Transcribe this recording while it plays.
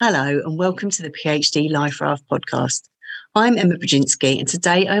Hello and welcome to the PhD Life Raft podcast. I'm Emma Brzezinski and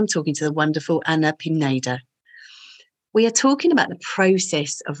today I'm talking to the wonderful Anna Pineda. We are talking about the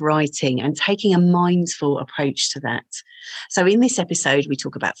process of writing and taking a mindful approach to that. So in this episode, we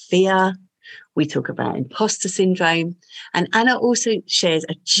talk about fear, we talk about imposter syndrome, and Anna also shares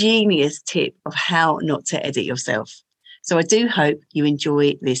a genius tip of how not to edit yourself. So I do hope you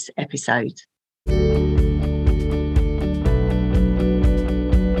enjoy this episode.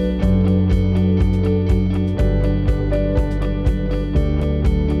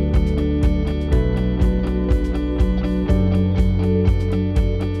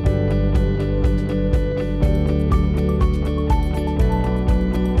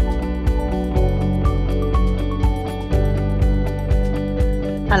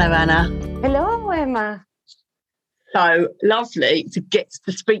 Hello, Anna. Hello, Emma. So lovely to get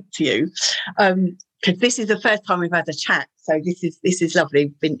to speak to you, because this is the first time we've had a chat. So this is lovely.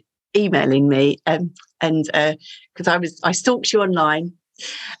 You've been emailing me, and because I stalked you online,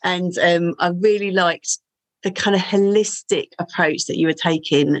 and I really liked the kind of holistic approach that you were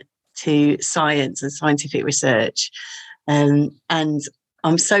taking to science and scientific research, and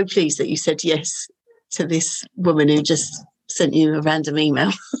I'm so pleased that you said yes to this woman who just sent you a random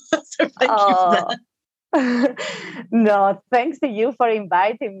email. So thank you for that. No, thanks to you for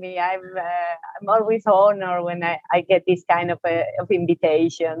inviting me. I'm always honored when I get this kind of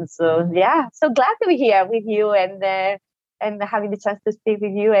invitation. So yeah, so glad to be here with you and having the chance to speak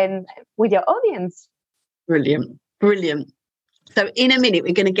with you and with your audience. Brilliant. So in a minute,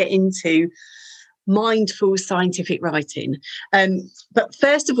 we're going to get into mindful scientific writing. But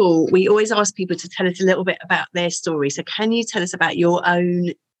first of all, we always ask people to tell us a little bit about their story. So can you tell us about your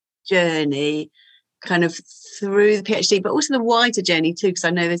own journey kind of through the PhD, but also the wider journey too? Because I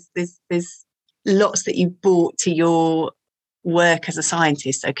know there's lots that you brought to your work as a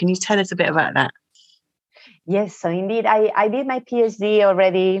scientist. So can you tell us a bit about that? Yes, so indeed, I did my PhD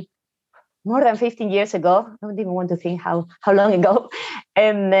already more than 15 years ago. I don't even want to think how long ago.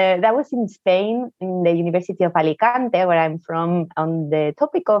 And that was in Spain, in the University of Alicante, where I'm from, on the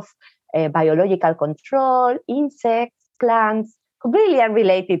topic of biological control, insects, plants, completely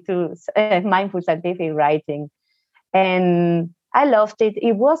unrelated to mindful scientific writing. And I loved it.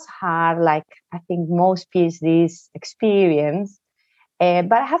 It was hard, like I think most PhDs experience.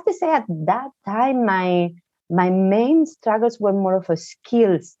 But I have to say at that time, my main struggles were more of a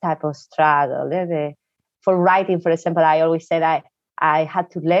skills type of struggle. For writing, for example, I always said I had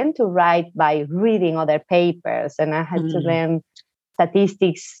to learn to write by reading other papers, and I had to learn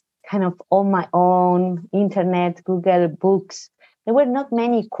statistics kind of on my own, internet, Google books. There were not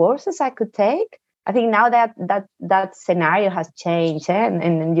many courses I could take. I think now that scenario has changed,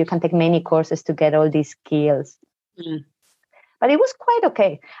 and you can take many courses to get all these skills. But it was quite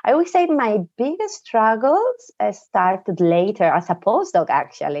okay. I always say my biggest struggles started later as a postdoc,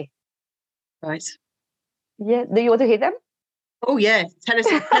 actually. Right. Yeah. Do you want to hear them? Oh yeah. Tell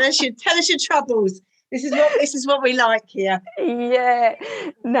us your troubles. This is what we like here. Yeah.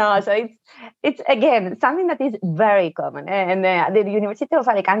 No. So it's again something that is very common. And the University of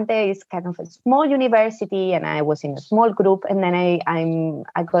Alicante is kind of a small university, and I was in a small group. And then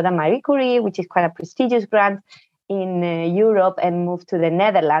I got a Marie Curie, which is quite a prestigious grant in Europe, and moved to the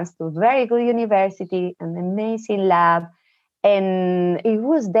Netherlands to a very good university, an amazing lab. And it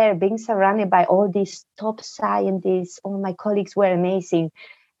was there being surrounded by all these top scientists. All my colleagues were amazing.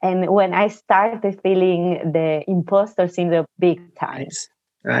 And when I started feeling the imposter syndrome big time,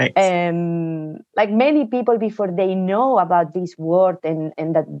 right. Like many people before they know about this word and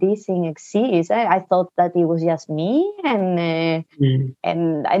that this thing exists, I thought that it was just me, and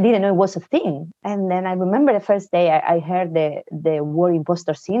I didn't know it was a thing. And then I remember the first day I heard the word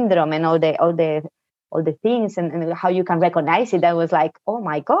imposter syndrome and all the things and how you can recognize it. I was like, oh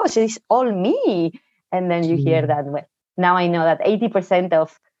my gosh, it's all me. And then you hear that. Well, now I know that 80%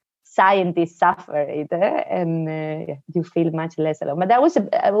 of scientists suffer it, and you feel much less alone. But that was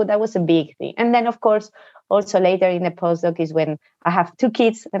a big thing. And then, of course, also later in the postdoc is when I have two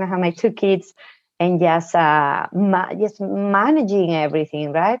kids, and I have my two kids, and just managing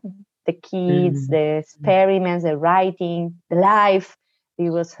everything, right? The kids, the experiments, the writing, the life. It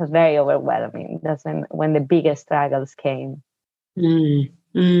was very overwhelming. That's when the biggest struggles came. So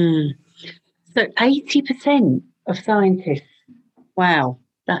 80% of scientists. Wow.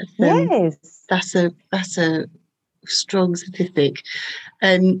 That's a strong statistic.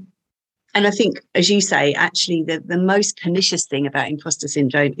 And I think, as you say, actually the most pernicious thing about imposter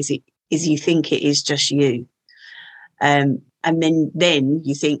syndrome is you think it is just you. then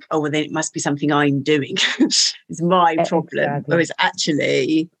you think, oh, well, then it must be something I'm doing. It's my problem. Exactly. Whereas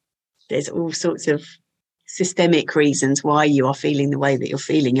actually there's all sorts of systemic reasons why you are feeling the way that you're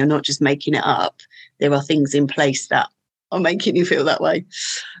feeling. You're not just making it up. There are things in place that are making you feel that way.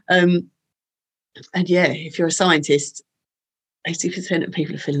 And yeah, if you're a scientist, 80% of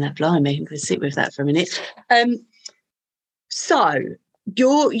people are feeling that. Blimey, I'm going to sit with that for a minute. So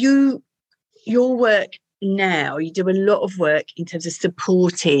your work now, you do a lot of work in terms of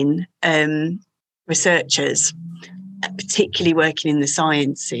supporting researchers, particularly working in the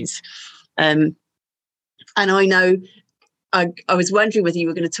sciences. And I know I was wondering whether you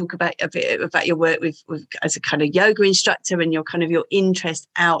were going to talk about a bit about your work with as a kind of yoga instructor and your kind of your interest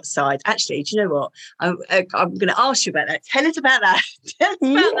outside. Actually, do you know what? I'm going to ask you about that. Tell us about that. Tell us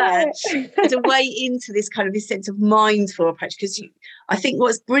about that as a way into this kind of this sense of mindful approach. Because I think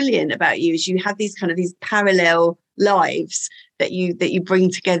what's brilliant about you is you have these parallel lives that you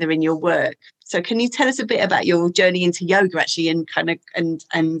bring together in your work. So can you tell us a bit about your journey into yoga actually, and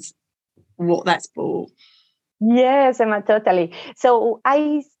and what that's for? Yes, Emma, totally. So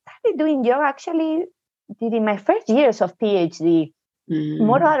I started doing yoga actually during my first years of PhD,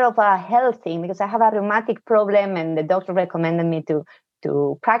 more out of a health thing, because I have a rheumatic problem and the doctor recommended me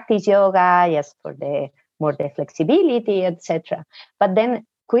to practice yoga just for the flexibility, etc. But then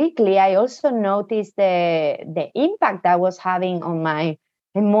quickly I also noticed the impact that was having on my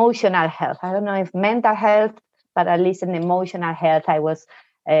emotional health. I don't know if mental health, but at least in emotional health, I was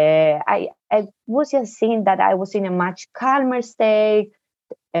just seeing that I was in a much calmer state,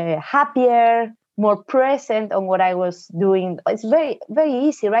 happier, more present on what I was doing. It's very, very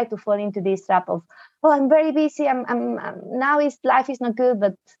easy, right, to fall into this trap of, oh, I'm very busy. I'm now life is not good.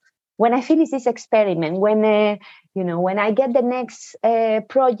 But when I finish this experiment, when I get the next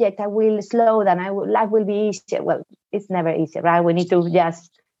project, I will slow down. Life will be easier. Well, it's never easy, right? We need to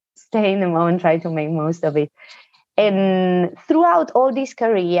just stay in the moment, try to make most of it. And throughout all this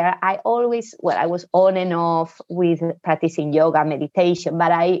career, I was on and off with practicing yoga, meditation,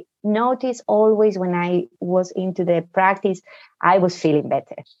 but I noticed always when I was into the practice, I was feeling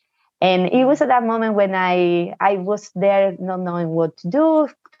better. And it was at that moment when I was there not knowing what to do,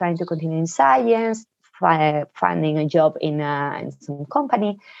 trying to continue in science, finding a job in some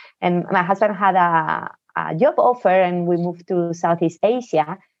company. And my husband had a job offer and we moved to Southeast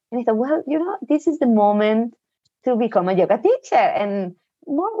Asia. And I thought, well, this is the moment to become a yoga teacher, and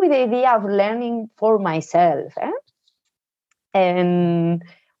more with the idea of learning for myself. And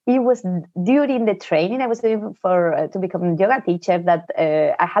it was during the training I was doing to become a yoga teacher that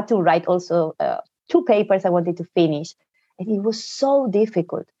I had to write also 2 papers I wanted to finish. And it was so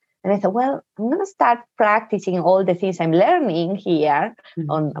difficult. And I thought, well, I'm going to start practicing all the things I'm learning here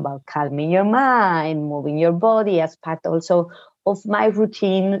about calming your mind, moving your body as part also of my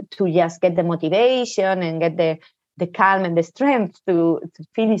routine to just get the motivation and get the calm and the strength to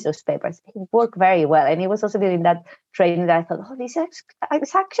finish those papers. It worked very well. And it was also during that training that I thought, oh, this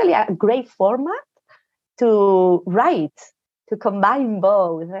is actually a great format to write, to combine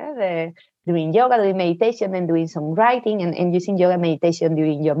both, doing yoga, doing meditation, and doing some writing, and using yoga meditation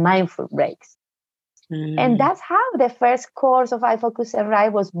during your mindful breaks. And that's how the first course of I Focus and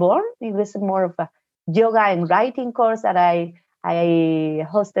Write was born. It was more of a yoga and writing course that I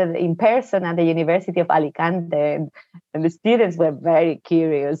hosted in person at the University of Alicante, and the students were very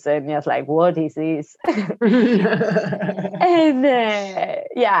curious and just like, what is this? And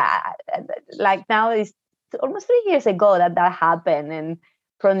like now it's almost 3 years ago that happened. And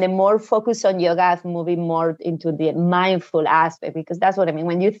from the more focus on yoga, moving more into the mindful aspect, because that's what I mean.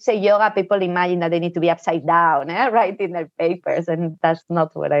 When you say yoga, people imagine that they need to be upside down, writing their papers, and that's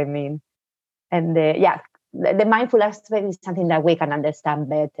not what I mean. And the mindful aspect is something that we can understand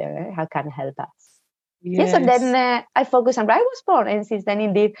better. How can it help us? Yes. And then I Focus and Write was born. And since then,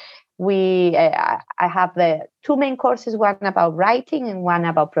 indeed, I have the 2 main courses, one about writing and one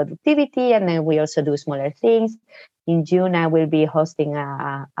about productivity. And then we also do smaller things. In June, I will be hosting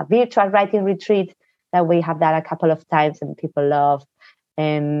a virtual writing retreat that we have done a couple of times and people love.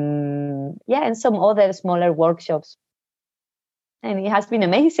 And some other smaller workshops. And it has been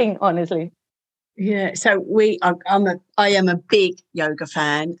amazing, honestly. Yeah, so I am a big yoga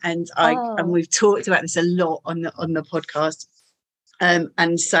fan, and we've talked about this a lot on the podcast,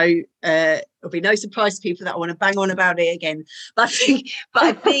 and so it'll be no surprise to people that I want to bang on about it again. But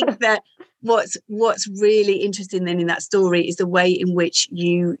I think that what's really interesting then in that story is the way in which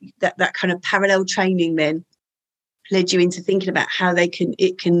that kind of parallel training then led you into thinking about how it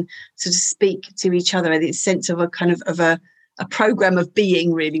can sort of speak to each other, and this sense of a kind of a program of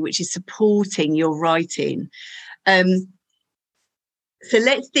being, really, which is supporting your writing. So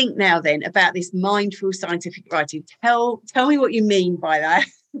let's think now then about this mindful scientific writing. Tell me what you mean by that.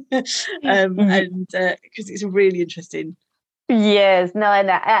 And because it's really interesting. Yes, no, and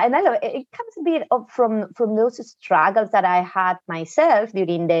I love it. It comes a bit of from those struggles that I had myself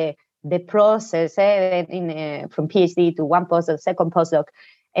during the process, from PhD to one postdoc, second postdoc,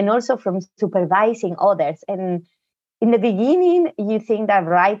 and also from supervising others. And in the beginning, you think that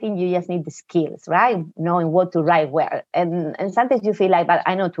writing, you just need the skills, right? Knowing what to write well. And sometimes you feel like, but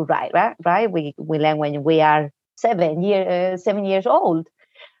I know to write, right? We learn when we are 7 years old.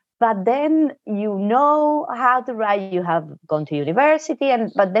 But then you know how to write, you have gone to university,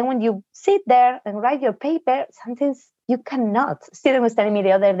 but then when you sit there and write your paper, sometimes you cannot. Student was telling me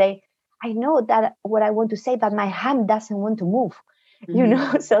the other day, I know that what I want to say, but my hand doesn't want to move.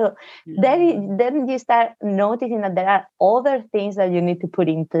 So then you start noticing that there are other things that you need to put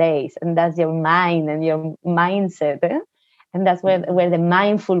in place, and that's your mind and your mindset. And that's where the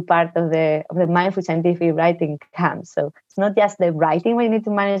mindful part of the mindful scientific writing comes. So it's not just the writing we need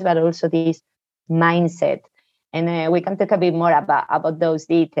to manage, but also this mindset. And we can talk a bit more about those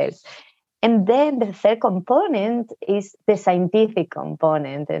details. And then the third component is the scientific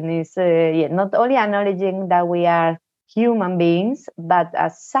component. And it's not only acknowledging that we are human beings, but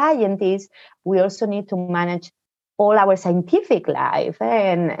as scientists, we also need to manage all our scientific life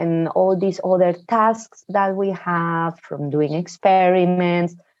and all these other tasks that we have, from doing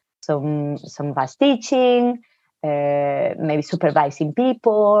experiments, some vast teaching, maybe supervising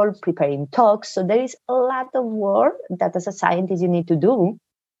people, preparing talks. So there is a lot of work that as a scientist you need to do,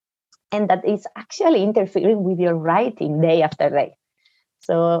 and that is actually interfering with your writing day after day.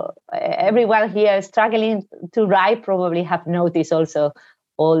 So everyone here struggling to write probably have noticed also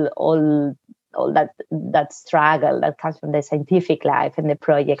all that struggle that comes from the scientific life and the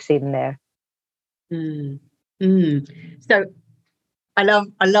projects in there. So I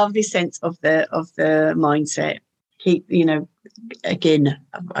love this sense of the mindset. Keep, again,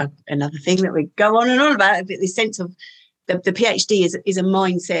 another thing that we go on and on about, but this sense of the PhD is a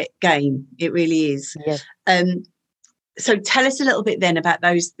mindset game. It really is. Yes. So tell us a little bit then about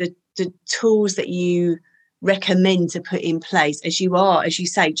the tools that you recommend to put in place as you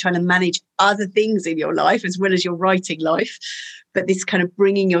say, trying to manage other things in your life as well as your writing life, but this kind of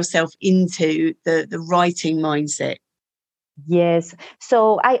bringing yourself into the writing mindset. Yes.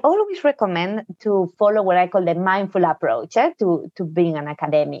 So I always recommend to follow what I call the mindful approach to being an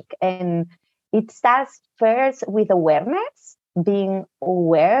academic. And it starts first with awareness, being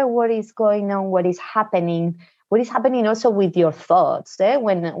aware what is going on, what is happening also with your thoughts.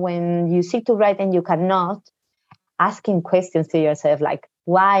 When you sit to write and you cannot, asking questions to yourself like,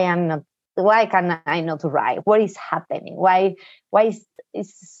 why can I not write? What is happening? Why is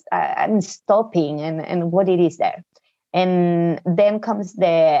I'm stopping, and what it is there? And then comes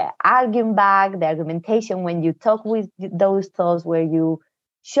the arguing back, the argumentation, when you talk with those thoughts, where you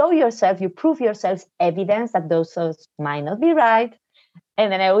show yourself, you prove yourself evidence that those thoughts might not be right.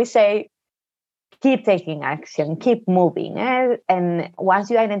 And then I always say, keep taking action, keep moving. And once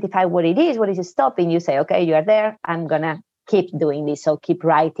you identify what it is stopping, you say, okay, you are there, I'm going to keep doing this. So keep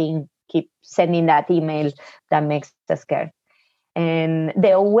writing, keep sending that email that makes us care. And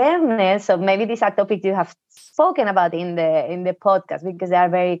the awareness, so maybe these are topics you have spoken about in the podcast, because they are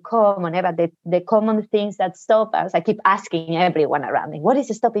very common. But the common things that stop us, I keep asking everyone around me, what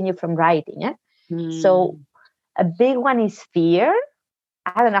is stopping you from writing? So a big one is fear.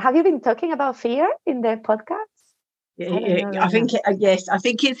 I don't know. Have you been talking about fear in the podcast? I think yes. I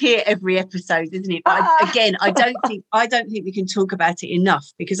think it's here every episode, isn't it? But I don't think we can talk about it enough,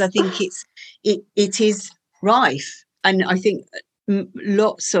 because I think it is rife, and I think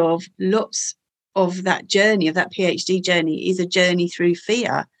lots of that journey, of that PhD journey, is a journey through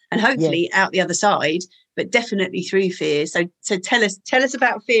fear, and hopefully out the other side, but definitely through fear. So tell us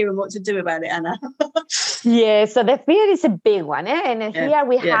about fear and what to do about it, Anna. Yeah, so the fear is a big one. And here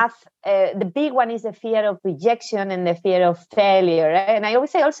we have the big one is the fear of rejection and the fear of failure. And I always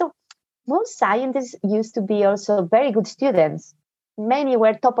say also, most scientists used to be also very good students. Many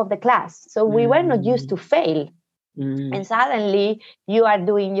were top of the class. So we were not used to fail. And suddenly you are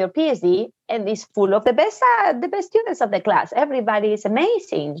doing your PhD and it's full of the best students of the class. Everybody is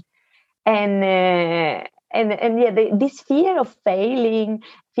amazing. And this fear of failing,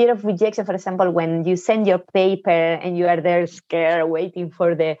 fear of rejection, for example, when you send your paper and you are there scared, waiting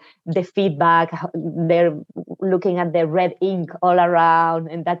for the feedback, they're looking at the red ink all around,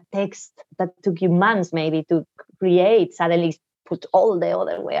 and that text that took you months maybe to create suddenly put all the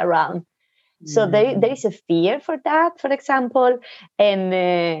other way around. So there is a fear for that, for example, and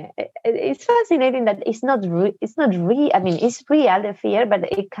it's fascinating that it's not real. I mean, it's real, the fear,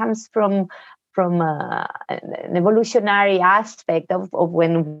 but it comes from an evolutionary aspect of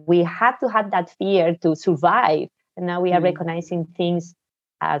when we had to have that fear to survive, and now we are recognizing things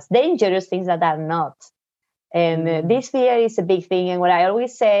as dangerous, things that are not. And this fear is a big thing. And what I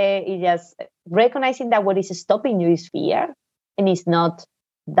always say is just recognizing that what is stopping you is fear, and it's not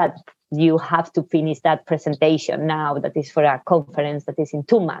that you have to finish that presentation now that is for a conference that is in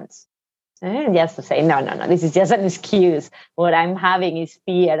 2 months. And just to say, no, this is just an excuse. What I'm having is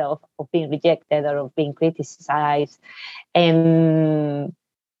fear of being rejected or of being criticized. And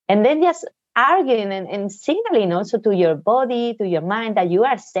then just arguing and signaling also to your body, to your mind, that you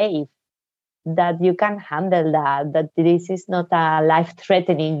are safe, that you can handle that this is not a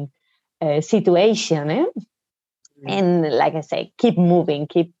life-threatening situation. And like I say, keep moving,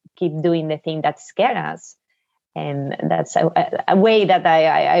 keep doing the thing that scares us. And that's a way that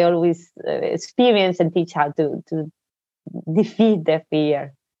I always experience and teach how to defeat the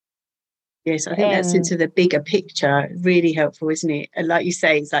fear. Yes, I think that's into the bigger picture. Really helpful, isn't it? And like you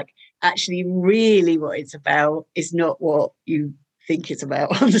say, it's like actually really what it's about is not what you think it's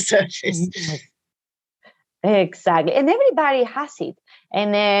about on the surface. Exactly. And everybody has it.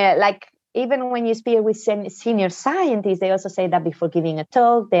 And like even when you speak with senior scientists, they also say that before giving a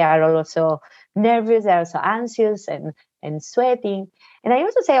talk, they are also nervous, they're also anxious and sweating. And I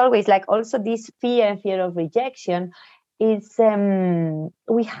also say always, like, also this fear of rejection is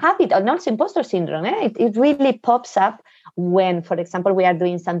we have it, and also imposter syndrome. It really pops up when, for example, we are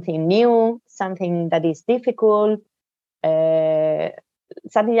doing something new, something that is difficult,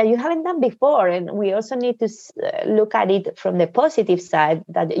 something that you haven't done before. And we also need to look at it from the positive side,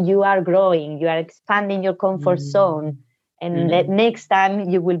 that you are growing, you are expanding your comfort zone. And that next time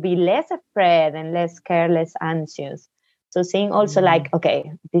you will be less afraid and less careless, anxious. So saying also like,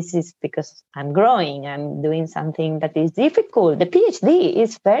 okay, this is because I'm growing, I'm doing something that is difficult. The PhD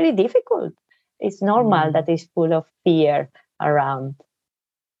is very difficult. It's normal that it's full of fear around.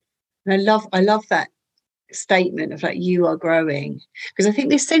 I love that statement of like, you are growing, because I think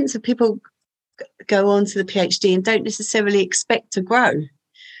this sense of people go on to the PhD and don't necessarily expect to grow,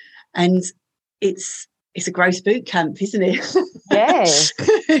 and it's a growth boot camp, isn't it? Yes.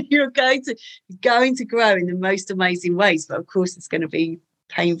 You're going to grow in the most amazing ways, but of course it's going to be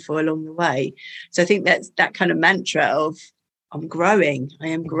painful along the way. So I think that's that kind of mantra of I'm growing, I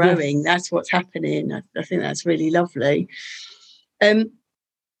am growing. Yes. That's what's happening. I think that's really lovely. And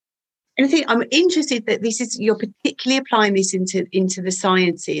I think I'm interested that you're particularly applying this into the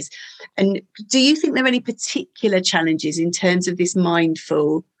sciences. And do you think there are any particular challenges in terms of this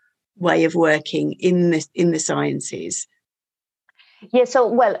mindful way of working in the sciences? Yeah, so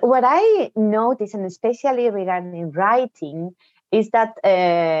well, what I notice, and especially regarding writing, is that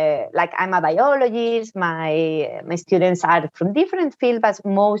like I'm a biologist, my students are from different fields, but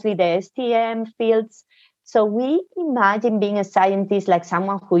mostly the STEM fields. So we imagine being a scientist like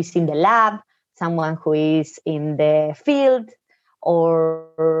someone who is in the lab, someone who is in the field,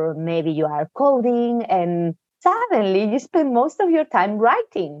 or maybe you are coding, and suddenly you spend most of your time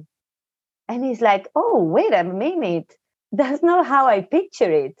writing. And it's like, oh, wait a minute. That's not how I picture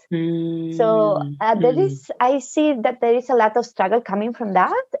it. So I see that there is a lot of struggle coming from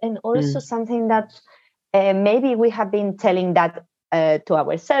that, and also something that maybe we have been telling that to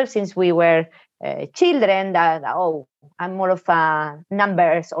ourselves since we were children, that, oh, I'm more of a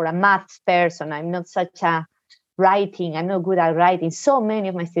numbers or a maths person. I'm not such a writing. I'm not good at writing. So many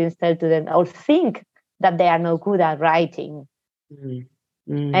of my students tell to them or think that they are not good at writing.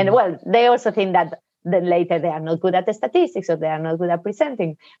 And well, they also think that then later they are not good at the statistics or they are not good at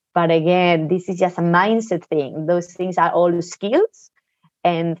presenting. But again, this is just a mindset thing. Those things are all skills.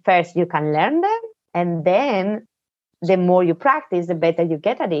 And first you can learn them. And then the more you practice, the better you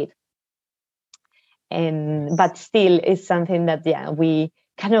get at it. But still it's something that, we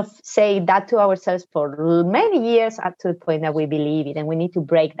kind of say that to ourselves for many years up to the point that we believe it. And we need to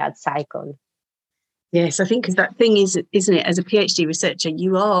break that cycle. Yes, I think because that thing is, isn't it? As a PhD researcher,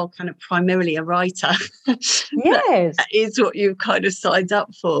 you are kind of primarily a writer. Yes, that is what you've kind of signed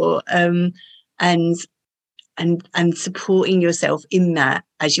up for, and supporting yourself in that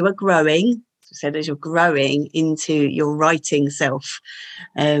as you are growing. As you're growing into your writing self,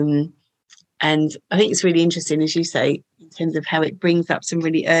 and I think it's really interesting, as you say, in terms of how it brings up some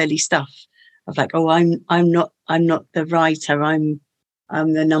really early stuff of like, oh, I'm not the writer. I'm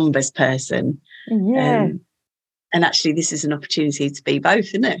the numbers person. Yeah. And actually this is an opportunity to be both,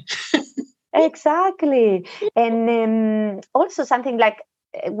 isn't it? Exactly. And also something like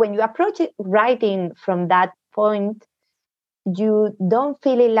when you approach it, writing from that point, you don't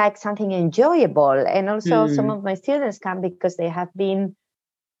feel it like something enjoyable. And also some of my students come because they have been,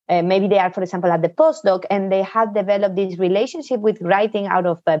 maybe they are, for example, at the postdoc, and they have developed this relationship with writing out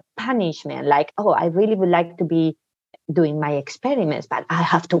of punishment. Like, oh, I really would like to be doing my experiments, but I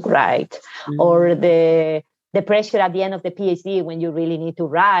have to write. Or the pressure at the end of the PhD when you really need to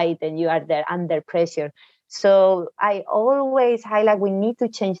write and you are there under pressure. So I always highlight, we need to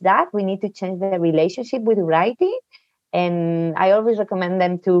change that. We need to change the relationship with writing. And I always recommend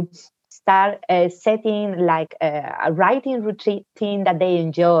them to start setting like a writing routine that they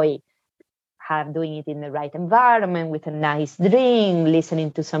enjoy. Have doing it in the right environment with a nice drink,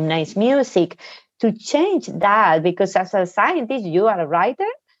 listening to some nice music, to change that. Because as a scientist, you are a writer.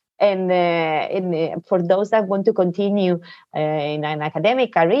 And for those that want to continue in an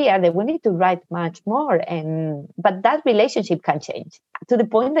academic career, they will need to write much more. But that relationship can change to the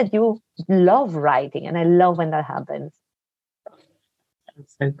point that you love writing. And I love when that happens.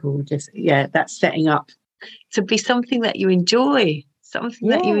 That's so gorgeous. Yeah, that's setting up to be something that you enjoy,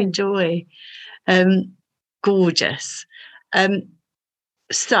 that you enjoy. Gorgeous.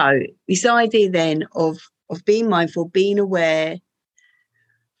 So this idea then of being mindful, being aware,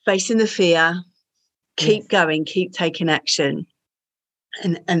 facing the fear, keep going, keep taking action,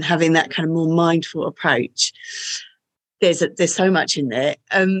 and having that kind of more mindful approach. There's so much in there.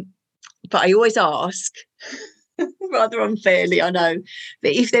 But I always ask, rather unfairly, I know,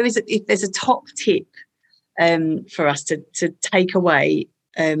 but if there's a top tip for us to take away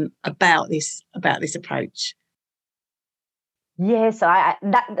about this approach. Yes,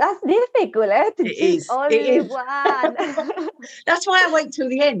 that's difficult. To choose only one. That's why I wait till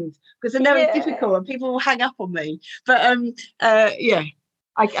the end, because I know it's difficult and people will hang up on me. But I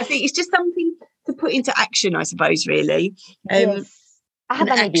think it's just something to put into action, I suppose, really. Yes, I have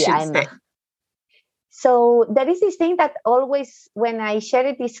an idea, Emma. So there is this thing that always, when I share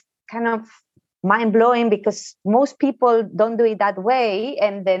it, is kind of mind-blowing, because most people don't do it that way,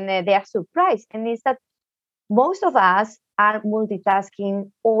 and then they are surprised. And it's that most of us are multitasking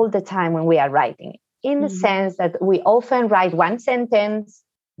all the time when we are writing, in the sense that we often write one sentence,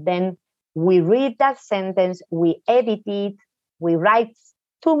 then we read that sentence, we edit it, we write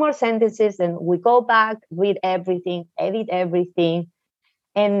 2 more sentences, and we go back, read everything, edit everything.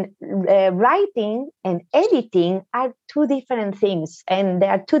 And writing and editing are 2 different things, and there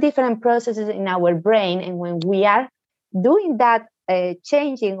are 2 different processes in our brain. And when we are doing that,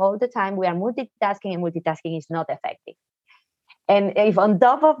 changing all the time, we are multitasking, and multitasking is not effective. And if on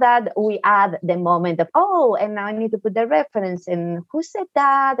top of that we add the moment of, and now I need to put the reference, and who said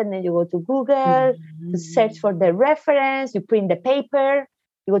that, and then you go to Google to search for the reference, you print the paper,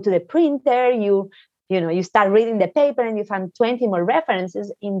 you go to the printer, you start reading the paper, and you find 20 more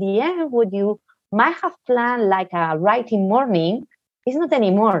references. In the end, what you might have planned like a writing morning is not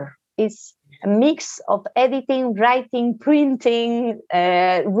anymore. It's a mix of editing, writing, printing,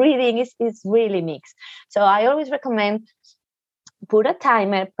 reading. It's really mixed. So I always recommend put a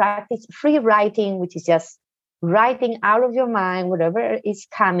timer, practice free writing, which is just writing out of your mind, whatever is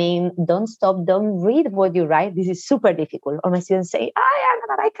coming. Don't stop. Don't read what you write. This is super difficult. Or my students say,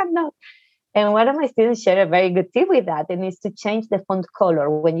 I cannot. And one of my students shared a very good tip with that, and is to change the font color.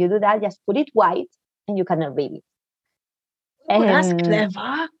 When you do that, just put it white, and you cannot read it. Oh, that's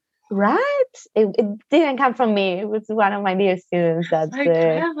clever. Right? It didn't come from me. It was one of my dear students. That's so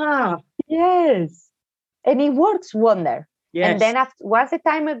clever. Yes. And it works wonder. Yes. And then once the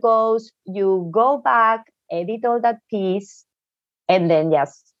timer goes, you go back, edit all that piece, and then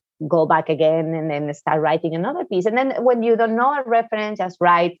just go back again, and then start writing another piece. And then when you don't know a reference, just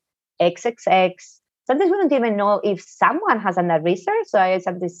write XXX. Sometimes we don't even know if someone has done that research. So I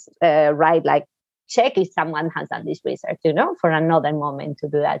sometimes write like, check if someone has done this research, for another moment to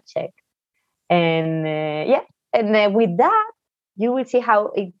do that check. And and with that, you will see how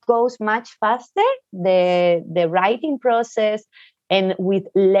it goes much faster, the writing process, and with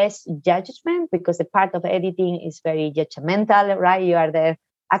less judgment, because the part of editing is very judgmental, right? You are there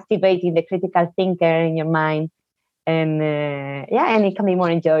activating the critical thinker in your mind. And and it can be more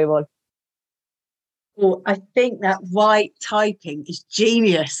enjoyable. Well, I think that white typing is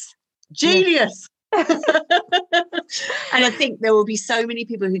genius. Yes. And I think there will be so many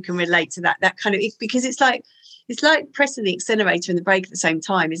people who can relate to that kind of, because it's like pressing the accelerator and the brake at the same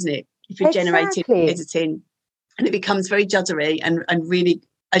time, isn't it? If you're generating, editing, and it becomes very juddery and really,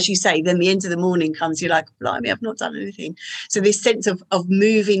 as you say, then the end of the morning comes, you're like, blimey, I've not done anything. So this sense of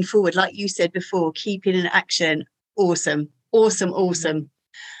moving forward, like you said before, keeping in action, awesome.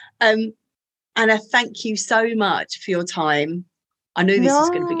 And I thank you so much for your time. I knew this was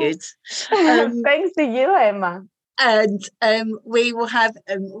going to be good. Thanks to you, Emma. And we will have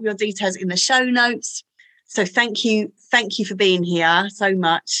all your details in the show notes. So thank you for being here so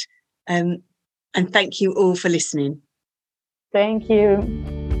much. And thank you all for listening. Thank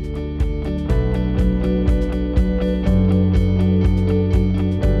you.